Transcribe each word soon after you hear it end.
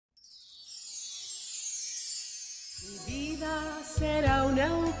Vida será una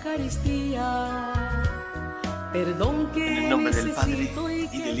Eucaristía. Perdón que En el nombre del Padre, necesito y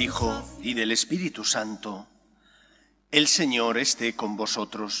del Hijo, y del Espíritu Santo. El Señor esté con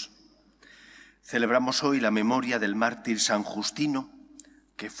vosotros. Celebramos hoy la memoria del mártir San Justino,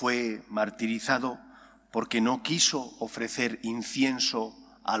 que fue martirizado porque no quiso ofrecer incienso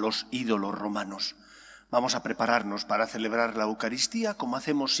a los ídolos romanos. Vamos a prepararnos para celebrar la Eucaristía como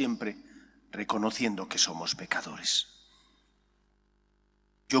hacemos siempre, reconociendo que somos pecadores.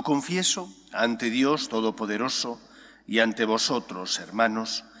 Yo confieso ante Dios Todopoderoso y ante vosotros,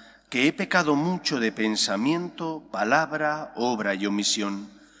 hermanos, que he pecado mucho de pensamiento, palabra, obra y omisión,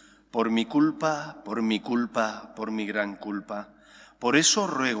 por mi culpa, por mi gran culpa. Por eso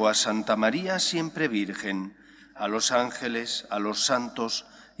ruego a Santa María, siempre Virgen, a los ángeles, a los santos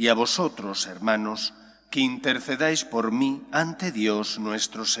y a vosotros, hermanos, que intercedáis por mí ante Dios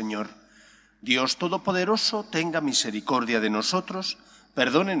nuestro Señor. Dios Todopoderoso tenga misericordia de nosotros,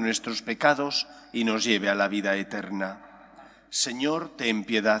 perdone nuestros pecados y nos lleve a la vida eterna. Señor, ten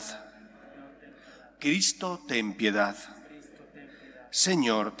piedad. Cristo, ten piedad.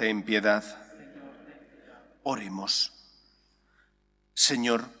 Señor, ten piedad. Oremos.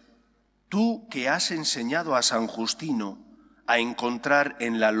 Señor, tú que has enseñado a San Justino a encontrar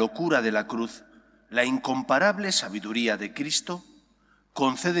en la locura de la cruz la incomparable sabiduría de Cristo,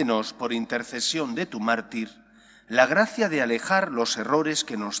 concédenos por intercesión de tu mártir la gracia de alejar los errores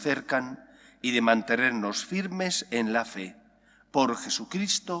que nos cercan y de mantenernos firmes en la fe. Por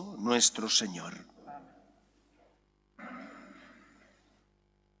Jesucristo nuestro Señor.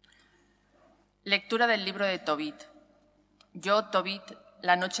 Lectura del libro de Tobit. Yo, Tobit,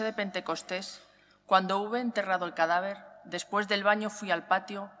 la noche de Pentecostés, cuando hube enterrado el cadáver, después del baño fui al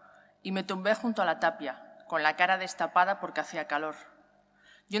patio y me tumbé junto a la tapia, con la cara destapada porque hacía calor.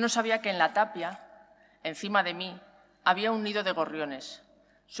 Yo no sabía que en la tapia, encima de mí, había un nido de gorriones.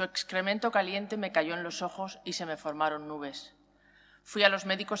 Su excremento caliente me cayó en los ojos y se me formaron nubes. Fui a los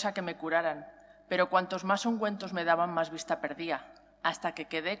médicos a que me curaran, pero cuantos más ungüentos me daban, más vista perdía, hasta que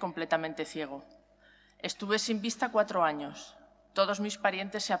quedé completamente ciego. Estuve sin vista 4 años. Todos mis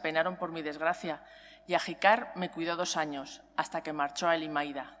parientes se apenaron por mi desgracia y Ajicar me cuidó 2 años, hasta que marchó a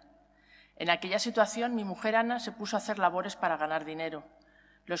Elimaída. En aquella situación, mi mujer Ana se puso a hacer labores para ganar dinero.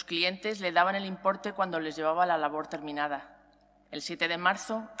 Los clientes le daban el importe cuando les llevaba la labor terminada. El 7 de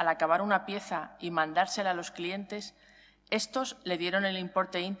marzo, al acabar una pieza y mandársela a los clientes, estos le dieron el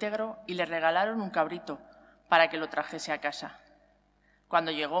importe íntegro y le regalaron un cabrito para que lo trajese a casa.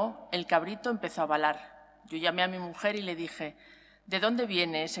 Cuando llegó, el cabrito empezó a balar. Yo llamé a mi mujer y le dije: «¿De dónde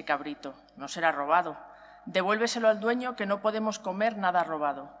viene ese cabrito? No será robado. Devuélveselo al dueño, que no podemos comer nada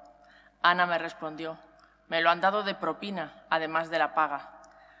robado». Ana me respondió: «Me lo han dado de propina, además de la paga».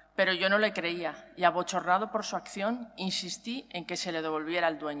 Pero yo no le creía y, abochornado por su acción, insistí en que se le devolviera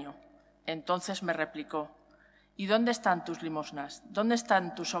al dueño. Entonces me replicó: «¿Y dónde están tus limosnas? ¿Dónde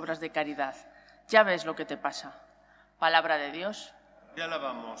están tus obras de caridad? Ya ves lo que te pasa». Palabra de Dios. Te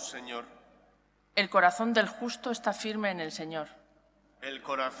alabamos, Señor. El corazón del justo está firme en el Señor. El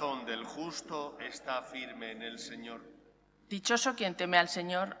corazón del justo está firme en el Señor. Dichoso quien teme al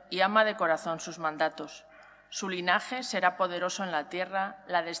Señor y ama de corazón sus mandatos. Su linaje será poderoso en la tierra,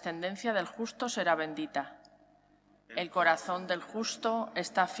 la descendencia del justo será bendita. El corazón del justo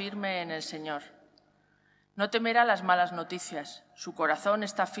está firme en el Señor. No temerá las malas noticias. Su corazón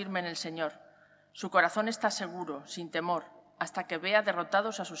está firme en el Señor. Su corazón está seguro, sin temor, hasta que vea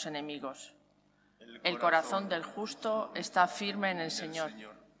derrotados a sus enemigos. El corazón del justo está firme en el Señor.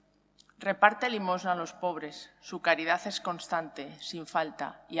 Reparte limosna a los pobres. Su caridad es constante, sin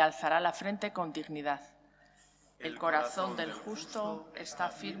falta, y alzará la frente con dignidad. El corazón del justo está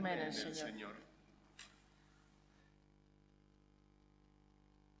firme en el Señor.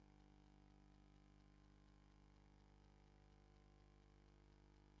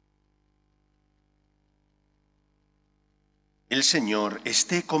 El Señor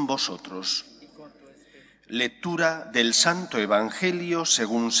esté con vosotros. Lectura del Santo Evangelio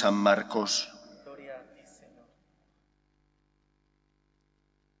según San Marcos.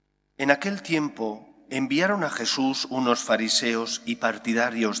 En aquel tiempo enviaron a Jesús unos fariseos y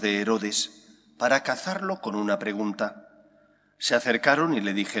partidarios de Herodes para cazarlo con una pregunta. Se acercaron y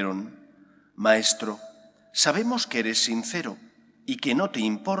le dijeron: «Maestro, sabemos que eres sincero y que no te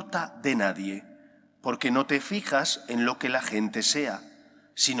importa de nadie, porque no te fijas en lo que la gente sea,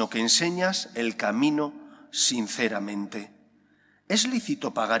 sino que enseñas el camino sinceramente. ¿Es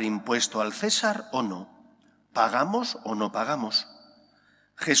lícito pagar impuesto al César o no? ¿Pagamos o no pagamos?».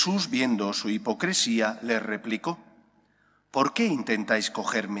 Jesús, viendo su hipocresía, les replicó: «¿Por qué intentáis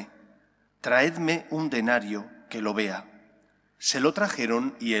cogerme? Traedme un denario que lo vea. Se lo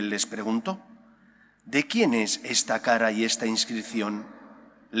trajeron y él les preguntó: ¿de quién es esta cara y esta inscripción?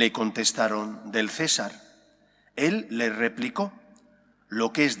 Le contestaron: del César. Él les replicó: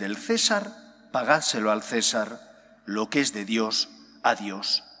 lo que es del César, pagádselo al César; lo que es de Dios, a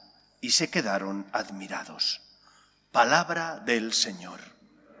Dios. Y se quedaron admirados. Palabra del Señor.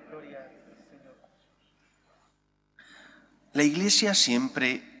 La Iglesia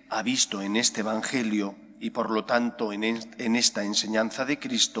siempre ha visto en este Evangelio, y por lo tanto en esta enseñanza de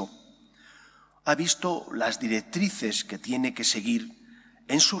Cristo, ha visto las directrices que tiene que seguir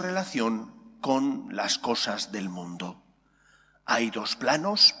en su relación con las cosas del mundo. Hay dos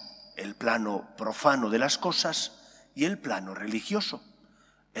planos: el plano profano de las cosas y el plano religioso,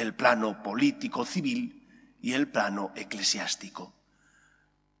 el plano político-civil y el plano eclesiástico.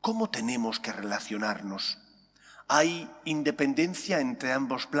 ¿Cómo tenemos que relacionarnos? ¿Hay independencia entre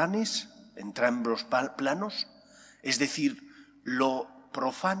ambos planos? Es decir, lo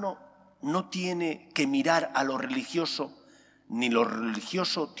profano no tiene que mirar a lo religioso, ni lo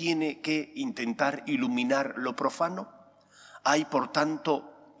religioso tiene que intentar iluminar lo profano. ¿Hay, por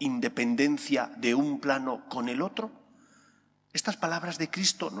tanto, independencia de un plano con el otro? Estas palabras de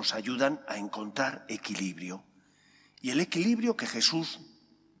Cristo nos ayudan a encontrar equilibrio. Y el equilibrio que Jesús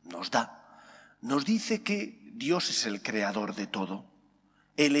nos da nos dice que Dios es el creador de todo.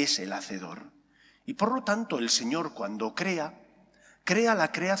 Él es el hacedor. Y por lo tanto el Señor, cuando crea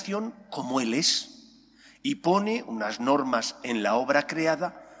la creación como Él es y pone unas normas en la obra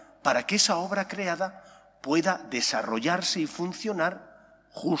creada para que esa obra creada pueda desarrollarse y funcionar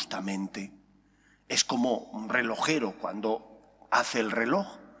justamente. Es como un relojero cuando hace el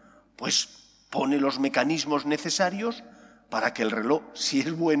reloj, pues pone los mecanismos necesarios para que el reloj, si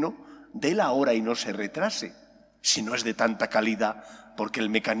es bueno, dé la hora y no se retrase. Si no es de tanta calidad, porque el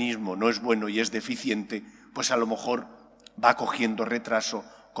mecanismo no es bueno y es deficiente, pues a lo mejor va cogiendo retraso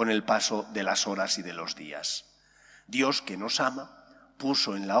con el paso de las horas y de los días. Dios, que nos ama,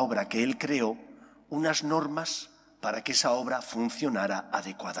 puso en la obra que Él creó unas normas para que esa obra funcionara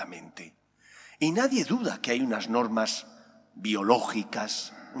adecuadamente. Y nadie duda que hay unas normas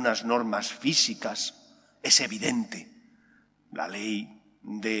biológicas, unas normas físicas. Es evidente. La ley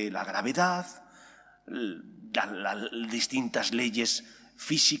de la gravedad, las distintas leyes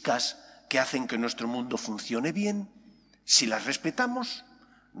físicas que hacen que nuestro mundo funcione bien. Si las respetamos,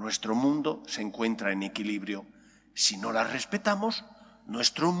 nuestro mundo se encuentra en equilibrio. Si no las respetamos,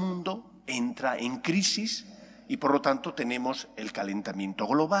 nuestro mundo entra en crisis y por lo tanto tenemos el calentamiento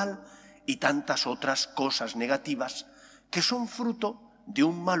global y tantas otras cosas negativas que son fruto de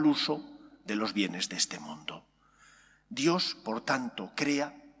un mal uso de los bienes de este mundo. Dios, por tanto,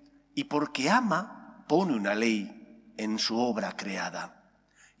 crea y porque ama, pone una ley en su obra creada.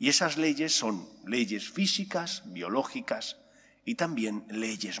 Y esas leyes son leyes físicas, biológicas y también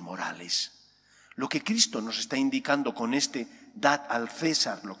leyes morales. Lo que Cristo nos está indicando con este dad al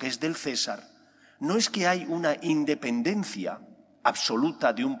César lo que es del César, no es que hay una independencia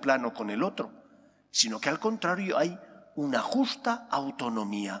absoluta de un plano con el otro, sino que al contrario hay una justa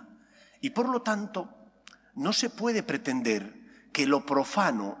autonomía. Y por lo tanto, no se puede pretender que lo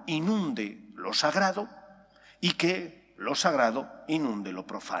profano inunde lo sagrado y que lo sagrado inunde lo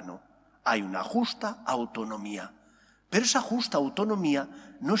profano. Hay una justa autonomía. Pero esa justa autonomía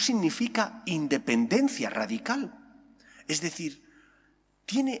no significa independencia radical. Es decir,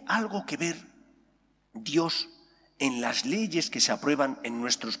 ¿tiene algo que ver Dios en las leyes que se aprueban en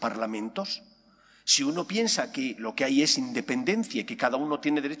nuestros parlamentos? Si uno piensa que lo que hay es independencia y que cada uno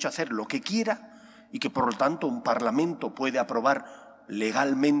tiene derecho a hacer lo que quiera y que por lo tanto un parlamento puede aprobar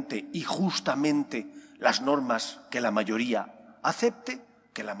legalmente y justamente las normas que la mayoría acepte,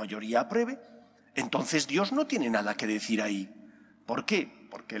 que la mayoría apruebe, entonces Dios no tiene nada que decir ahí. ¿Por qué?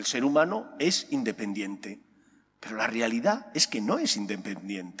 Porque el ser humano es independiente. Pero la realidad es que no es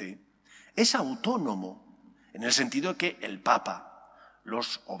independiente. Es autónomo, en el sentido de que el Papa,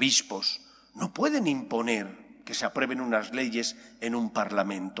 los obispos, no pueden imponer que se aprueben unas leyes en un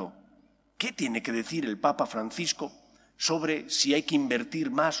parlamento. ¿Qué tiene que decir el Papa Francisco sobre si hay que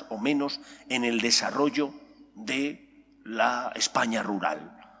invertir más o menos en el desarrollo de la España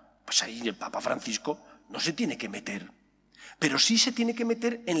rural? Pues ahí el Papa Francisco no se tiene que meter. Pero sí se tiene que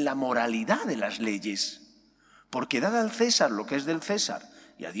meter en la moralidad de las leyes. Porque dad al César lo que es del César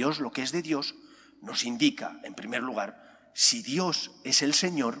y a Dios lo que es de Dios, nos indica, en primer lugar, si Dios es el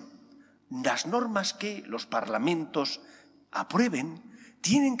Señor, las normas que los parlamentos aprueben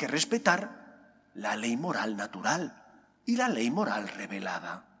tienen que respetar la ley moral natural y la ley moral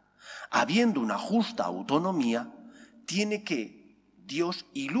revelada. Habiendo una justa autonomía, tiene que Dios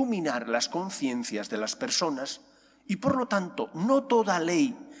iluminar las conciencias de las personas y, por lo tanto, no toda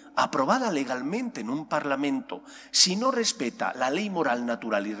ley aprobada legalmente en un parlamento, si no respeta la ley moral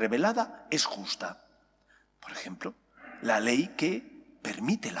natural y revelada, es justa. Por ejemplo, la ley que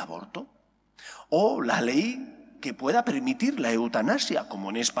permite el aborto o la ley que pueda permitir la eutanasia, como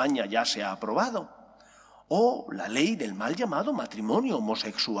en España ya se ha aprobado, o la ley del mal llamado matrimonio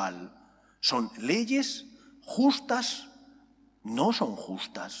homosexual. Son leyes justas, no son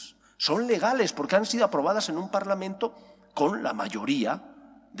justas, son legales porque han sido aprobadas en un parlamento con la mayoría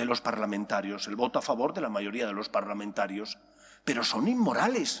de los parlamentarios, el voto a favor de la mayoría de los parlamentarios, pero son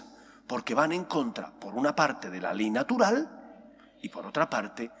inmorales porque van en contra, por una parte, de la ley natural y por otra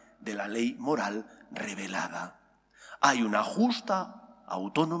parte, de la ley moral revelada. Hay una justa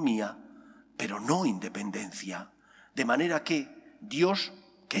autonomía, pero no independencia, de manera que Dios,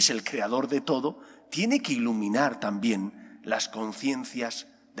 que es el creador de todo, tiene que iluminar también las conciencias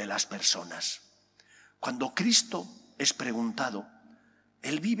de las personas. Cuando Cristo es preguntado,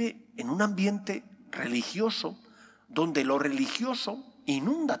 Él vive en un ambiente religioso, donde lo religioso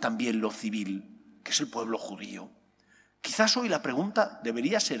inunda también lo civil, que es el pueblo judío. Quizás hoy la pregunta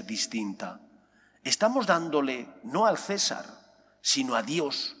debería ser distinta. ¿Estamos dándole no al César, sino a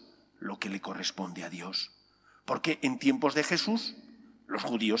Dios lo que le corresponde a Dios? Porque en tiempos de Jesús los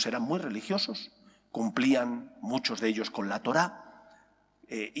judíos eran muy religiosos, cumplían muchos de ellos con la Torá,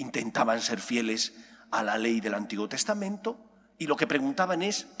 intentaban ser fieles a la ley del Antiguo Testamento, y lo que preguntaban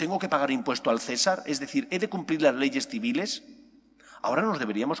es, ¿tengo que pagar impuesto al César? Es decir, ¿he de cumplir las leyes civiles? Ahora nos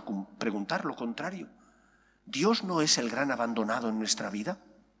deberíamos preguntar lo contrario. ¿Dios no es el gran abandonado en nuestra vida?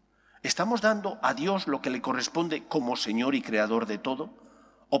 ¿Estamos dando a Dios lo que le corresponde como Señor y Creador de todo?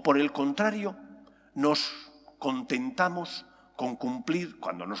 ¿O por el contrario, nos contentamos con cumplir,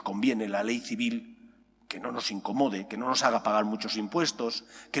 cuando nos conviene, la ley civil, que no nos incomode, que no nos haga pagar muchos impuestos,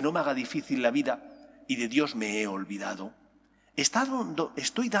 que no me haga difícil la vida, y de Dios me he olvidado?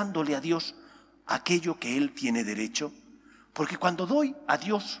 ¿Estoy dándole a Dios aquello que Él tiene derecho? Porque cuando doy a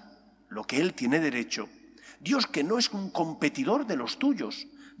Dios lo que Él tiene derecho, Dios que no es un competidor de los tuyos,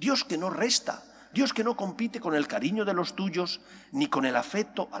 Dios que no resta, Dios que no compite con el cariño de los tuyos, ni con el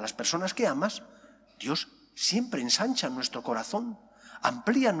afecto a las personas que amas, Dios siempre ensancha nuestro corazón,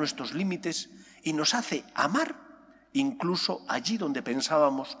 amplía nuestros límites y nos hace amar incluso allí donde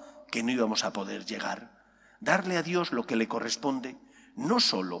pensábamos que no íbamos a poder llegar. Darle a Dios lo que le corresponde no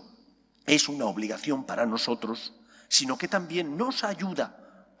solo es una obligación para nosotros, sino que también nos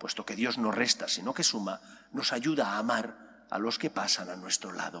ayuda, puesto que Dios no resta, sino que suma, nos ayuda a amar a los que pasan a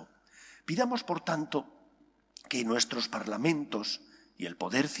nuestro lado. Pidamos, por tanto, que nuestros parlamentos y el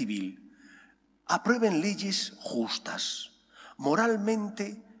poder civil aprueben leyes justas,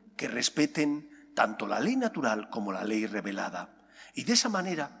 moralmente que respeten tanto la ley natural como la ley revelada. Y de esa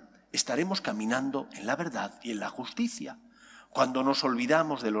manera estaremos caminando en la verdad y en la justicia. Cuando nos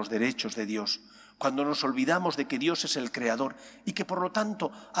olvidamos de los derechos de Dios, cuando nos olvidamos de que Dios es el creador y que por lo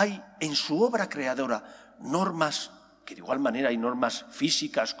tanto hay en su obra creadora normas, que de igual manera hay normas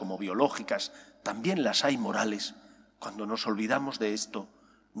físicas como biológicas, también las hay morales. Cuando nos olvidamos de esto,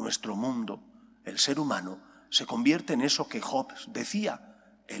 nuestro mundo, el ser humano, se convierte en eso que Job decía: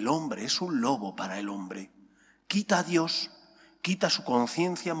 el hombre es un lobo para el hombre. Quita a Dios, quita su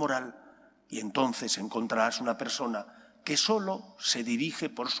conciencia moral y entonces encontrarás una persona que solo se dirige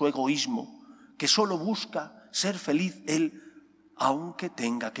por su egoísmo, que solo busca ser feliz él, aunque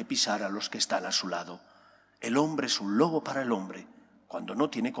tenga que pisar a los que están a su lado. El hombre es un lobo para el hombre cuando no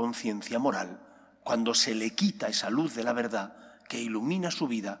tiene conciencia moral, cuando se le quita esa luz de la verdad que ilumina su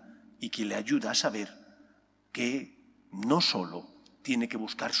vida y que le ayuda a saber que no solo tiene que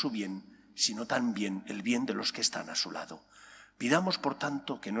buscar su bien, sino también el bien de los que están a su lado. Pidamos, por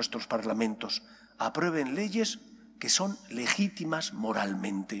tanto, que nuestros parlamentos aprueben leyes que son legítimas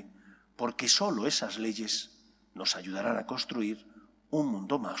moralmente, porque solo esas leyes nos ayudarán a construir un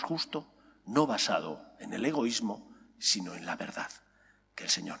mundo más justo, no basado en el egoísmo, sino en la verdad. Que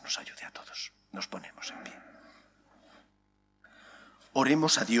el Señor nos ayude a todos. Nos ponemos en pie.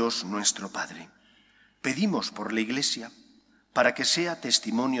 Oremos a Dios nuestro Padre. Pedimos por la Iglesia, para que sea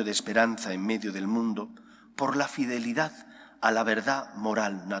testimonio de esperanza en medio del mundo, por la fidelidad a la verdad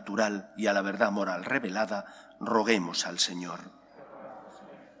moral natural y a la verdad moral revelada, roguemos al Señor.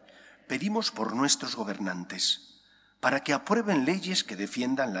 Pedimos por nuestros gobernantes, para que aprueben leyes que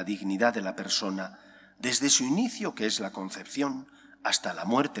defiendan la dignidad de la persona, desde su inicio, que es la concepción, hasta la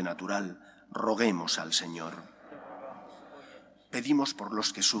muerte natural, roguemos al Señor. Pedimos por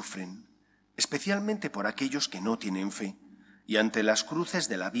los que sufren, especialmente por aquellos que no tienen fe, y ante las cruces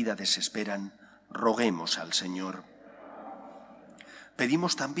de la vida desesperan, roguemos al Señor.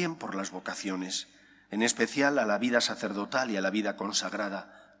 Pedimos también por las vocaciones, en especial a la vida sacerdotal y a la vida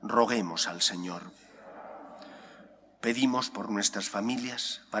consagrada. Roguemos al Señor. Pedimos por nuestras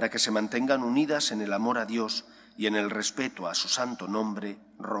familias, para que se mantengan unidas en el amor a Dios y en el respeto a su santo nombre.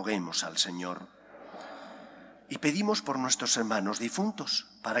 Roguemos al Señor. Y pedimos por nuestros hermanos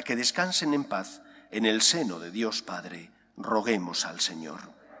difuntos, para que descansen en paz en el seno de Dios Padre. Roguemos al Señor.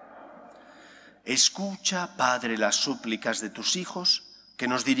 Escucha, Padre, las súplicas de tus hijos, que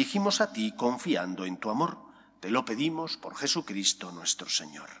nos dirigimos a ti confiando en tu amor. Te lo pedimos por Jesucristo nuestro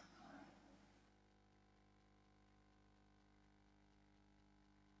Señor.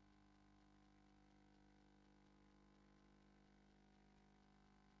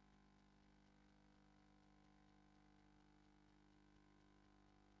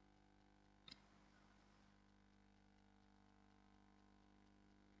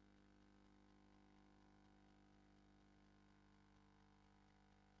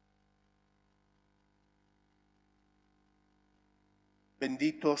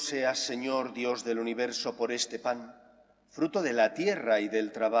 Bendito seas, Señor, Dios del universo, por este pan, fruto de la tierra y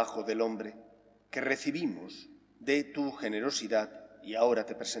del trabajo del hombre, que recibimos de tu generosidad y ahora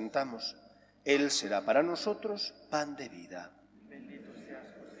te presentamos. Él será para nosotros pan de vida. Bendito seas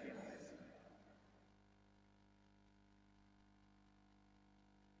por siempre, Señor.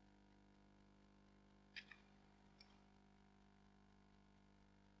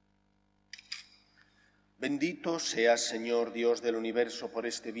 Bendito seas, Señor, Dios del universo, por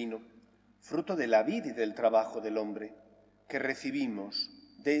este vino, fruto de la vid y del trabajo del hombre, que recibimos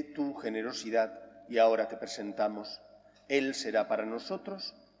de tu generosidad y ahora te presentamos. Él será para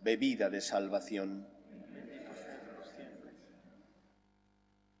nosotros bebida de salvación. Bendito seas por siempre, Señor.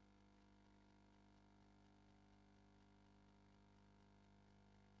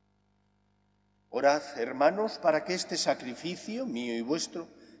 Orad, hermanos, para que este sacrificio, mío y vuestro,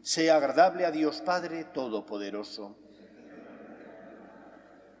 sea agradable a Dios Padre Todopoderoso.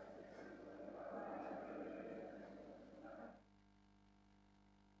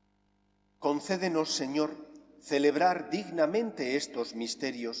 Concédenos, Señor, celebrar dignamente estos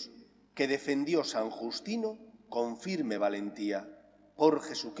misterios que defendió San Justino con firme valentía. Por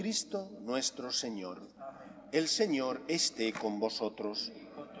Jesucristo nuestro Señor. El Señor esté con vosotros.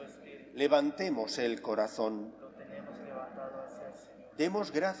 Con tu espíritu Levantemos el corazón. lo tenemos levantado hacia el Señor.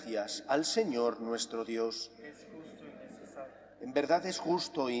 Demos gracias al Señor nuestro Dios. Es justo y necesario. En verdad es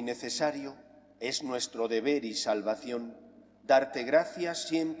justo y necesario, es nuestro deber y salvación, darte gracias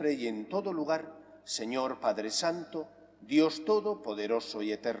siempre y en todo lugar, Señor Padre Santo, Dios Todopoderoso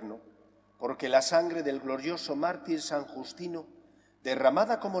y Eterno, porque la sangre del glorioso mártir San Justino,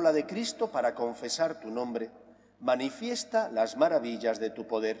 derramada como la de Cristo para confesar tu nombre, manifiesta las maravillas de tu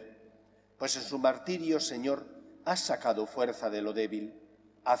poder. Pues en su martirio, Señor, has sacado fuerza de lo débil,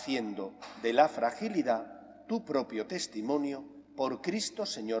 haciendo de la fragilidad tu propio testimonio por Cristo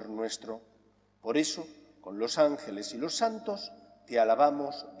Señor nuestro. Por eso, con los ángeles y los santos, te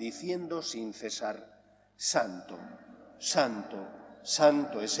alabamos diciendo sin cesar: Santo, Santo,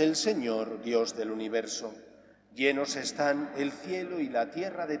 Santo es el Señor, Dios del universo. Llenos están el cielo y la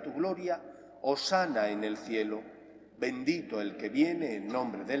tierra de tu gloria. Hosana en el cielo. Bendito el que viene en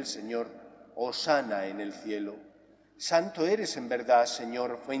nombre del Señor. Hosana en el cielo. Santo eres en verdad,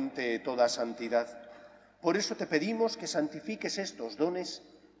 Señor, fuente de toda santidad. Por eso te pedimos que santifiques estos dones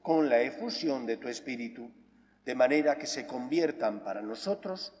con la efusión de tu Espíritu, de manera que se conviertan para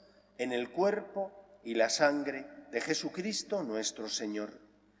nosotros en el cuerpo y la sangre de Jesucristo nuestro Señor,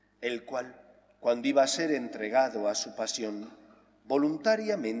 el cual, cuando iba a ser entregado a su pasión,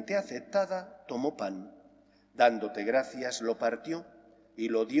 voluntariamente aceptada, tomó pan, dándote gracias, lo partió y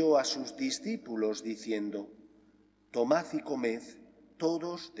lo dio a sus discípulos, diciendo: Tomad y comed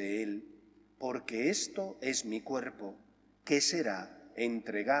todos de él, porque esto es mi cuerpo, que será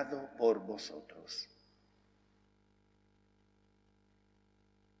entregado por vosotros.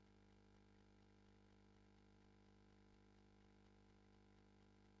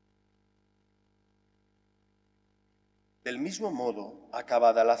 Del mismo modo,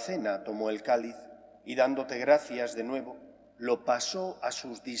 acabada la cena, tomó el cáliz y, dándote gracias de nuevo, lo pasó a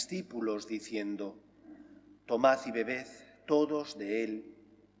sus discípulos, diciendo: Tomad y bebed todos de él,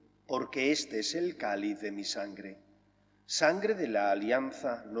 porque este es el cáliz de mi sangre, sangre de la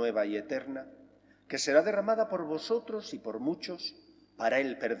alianza nueva y eterna, que será derramada por vosotros y por muchos para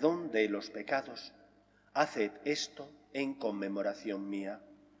el perdón de los pecados. Haced esto en conmemoración mía.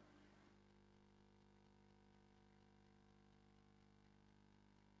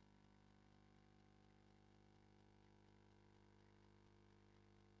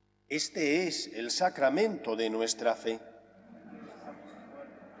 Este es el sacramento de nuestra fe.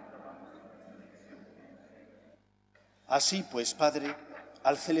 Así pues, Padre,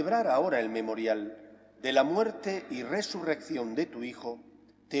 al celebrar ahora el memorial de la muerte y resurrección de tu Hijo,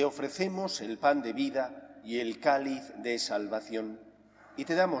 te ofrecemos el pan de vida y el cáliz de salvación, y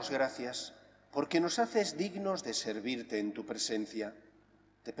te damos gracias porque nos haces dignos de servirte en tu presencia.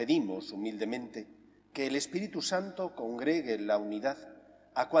 Te pedimos humildemente que el Espíritu Santo congregue en la unidad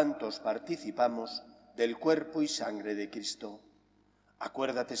a cuantos participamos del cuerpo y sangre de Cristo.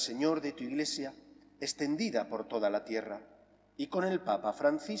 Acuérdate, Señor, de tu Iglesia, extendida por toda la tierra, y con el Papa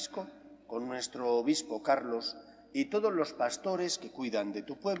Francisco, con nuestro obispo Carlos y todos los pastores que cuidan de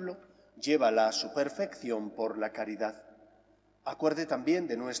tu pueblo, llévala a su perfección por la caridad. Acuerde también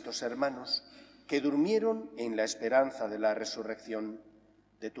de nuestros hermanos que durmieron en la esperanza de la resurrección,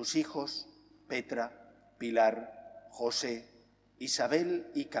 de tus hijos Petra, Pilar, José,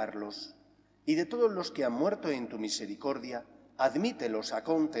 Isabel y Carlos, y de todos los que han muerto en tu misericordia, admítelos a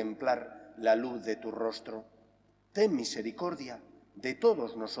contemplar la luz de tu rostro. Ten misericordia de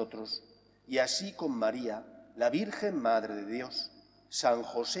todos nosotros, y así con María, la Virgen Madre de Dios, San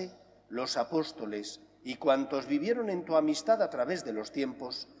José, los apóstoles y cuantos vivieron en tu amistad a través de los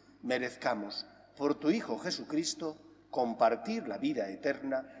tiempos, merezcamos, por tu Hijo Jesucristo, compartir la vida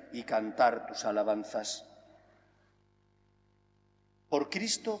eterna y cantar tus alabanzas. Por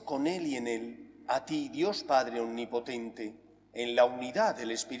Cristo, con Él y en Él, a ti, Dios Padre Omnipotente, en la unidad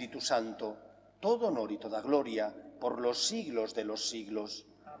del Espíritu Santo, todo honor y toda gloria por los siglos de los siglos.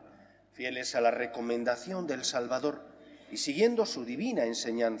 Fieles a la recomendación del Salvador y siguiendo su divina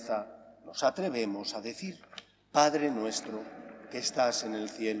enseñanza, nos atrevemos a decir: Padre nuestro, que estás en el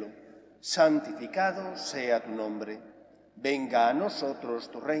cielo, santificado sea tu nombre. Venga a nosotros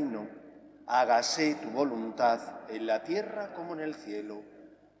tu reino. Hágase tu voluntad en la tierra como en el cielo.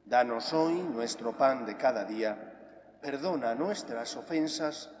 Danos hoy nuestro pan de cada día. Perdona nuestras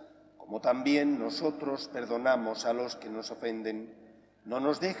ofensas, como también nosotros perdonamos a los que nos ofenden. No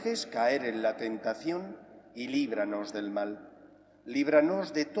nos dejes caer en la tentación y líbranos del mal.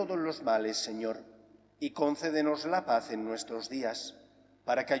 Líbranos de todos los males, Señor, y concédenos la paz en nuestros días,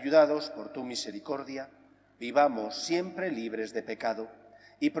 para que, ayudados por tu misericordia, vivamos siempre libres de pecado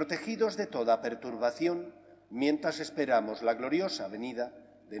y protegidos de toda perturbación, mientras esperamos la gloriosa venida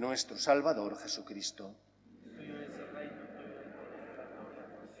de nuestro Salvador Jesucristo.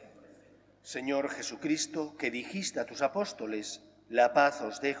 Señor Jesucristo, que dijiste a tus apóstoles: la paz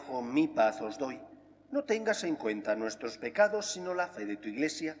os dejo, mi paz os doy, no tengas en cuenta nuestros pecados, sino la fe de tu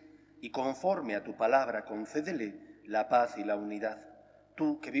Iglesia, y conforme a tu palabra concédele la paz y la unidad.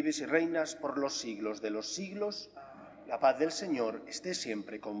 Tú, que vives y reinas por los siglos de los siglos, la paz del Señor esté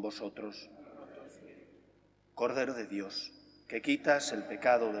siempre con vosotros. Cordero de Dios, que quitas el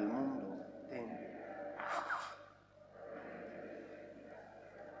pecado del mundo, ten.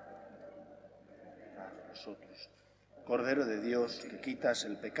 Nosotros. Cordero de Dios, que quitas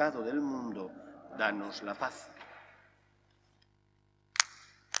el pecado del mundo, danos la paz.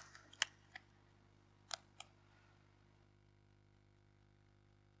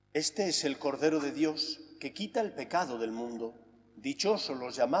 Este es el Cordero de Dios que quita el pecado del mundo. Dichosos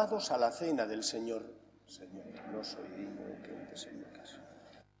los llamados a la cena del Señor. Señor, no soy digno de que entres en mi casa.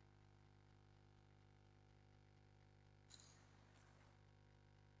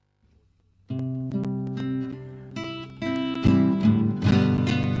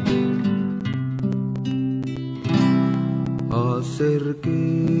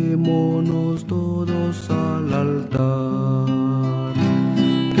 Acerquémonos todos al altar,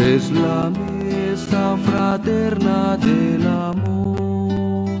 que es la mesa fraterna del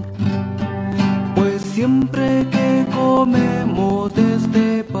amor, pues siempre que comemos de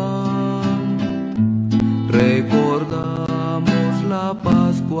este pan, recordamos la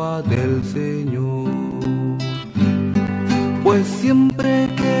Pascua del Señor. Pues siempre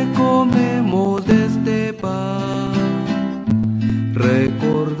que comemos de este pan,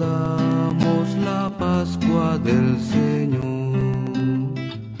 recordamos la Pascua del Señor.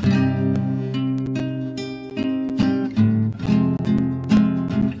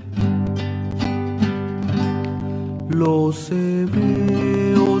 Los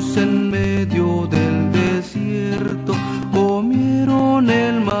hebreos en medio del desierto comieron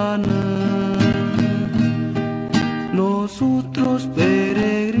el maná. Nosotros,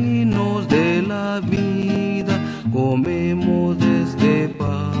 peregrinos de la vida, comemos de este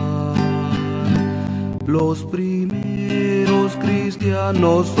pan. Los primeros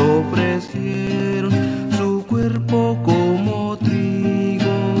cristianos ofrecieron su cuerpo como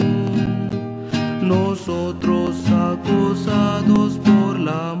trigo. Nosotros, acosados por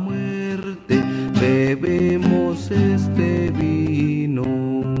la muerte, bebemos este vino.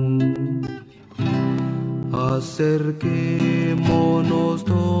 Acerquémonos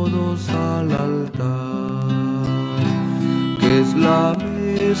todos al altar, que es la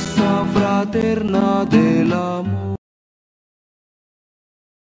mesa fraterna del amor.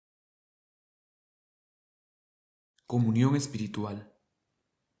 Comunión espiritual.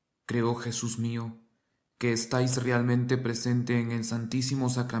 Creo, Jesús mío, que estáis realmente presente en el Santísimo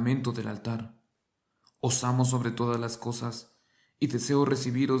Sacramento del altar. Os amo sobre todas las cosas y deseo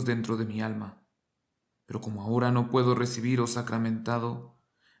recibiros dentro de mi alma. Pero como ahora no puedo recibiros sacramentado,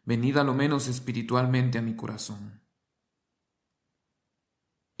 venid a lo menos espiritualmente a mi corazón.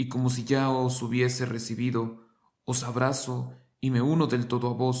 Y como si ya os hubiese recibido, os abrazo y me uno del todo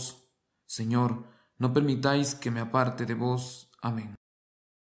a vos. Señor, no permitáis que me aparte de vos. Amén.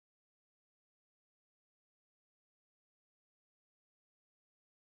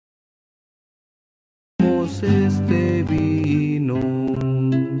 Este vino,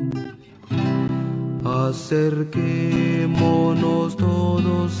 acerquémonos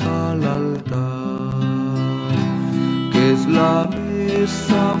todos al altar, que es la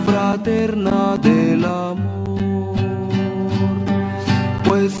mesa fraterna del amor.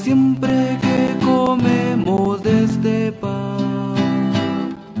 Pues siempre que comemos de este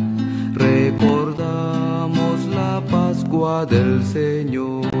pan, recordamos la Pascua del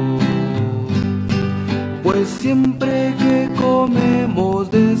Señor. Pues siempre que comemos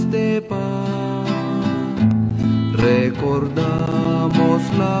de este pan, recordamos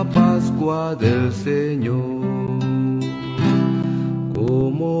la Pascua del Señor.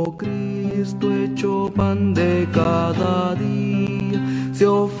 Como Cristo hecho pan de cada día se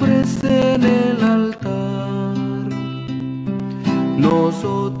ofrece en el altar,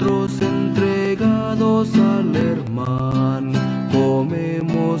 nosotros entregados al hermano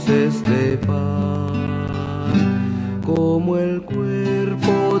comemos este pan. Como el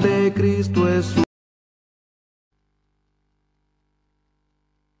cuerpo de Cristo es su...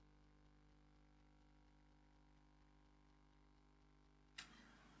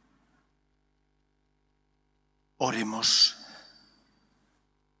 Oremos.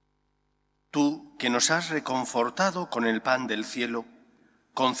 Tú, que nos has reconfortado con el pan del cielo,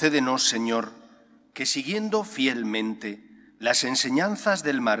 concédenos, Señor, que siguiendo fielmente las enseñanzas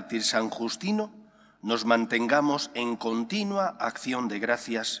del mártir San Justino, nos mantengamos en continua acción de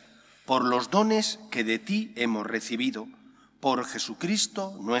gracias por los dones que de ti hemos recibido, por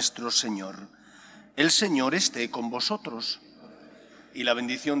Jesucristo nuestro Señor. El Señor esté con vosotros, y la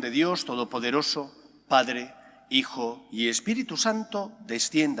bendición de Dios Todopoderoso, Padre, Hijo y Espíritu Santo,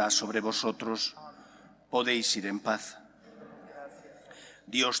 descienda sobre vosotros. Podéis ir en paz.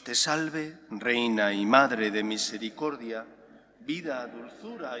 Dios te salve, Reina y Madre de misericordia, vida,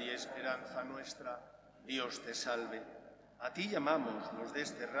 dulzura y esperanza nuestra. Dios te salve. A ti llamamos los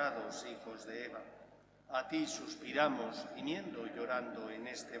desterrados hijos de Eva. A ti suspiramos, gimiendo y llorando en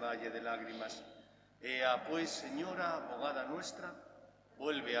este valle de lágrimas. Ea pues, Señora, abogada nuestra,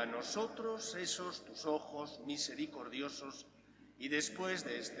 vuelve a nosotros esos tus ojos misericordiosos y después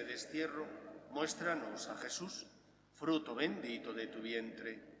de este destierro, muéstranos a Jesús, fruto bendito de tu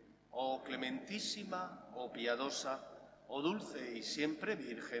vientre. Oh clementísima, oh piadosa, oh dulce y siempre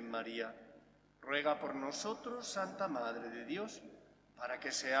Virgen María, ruega por nosotros, Santa Madre de Dios, para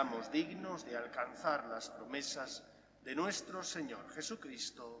que seamos dignos de alcanzar las promesas de nuestro Señor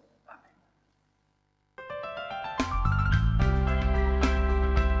Jesucristo.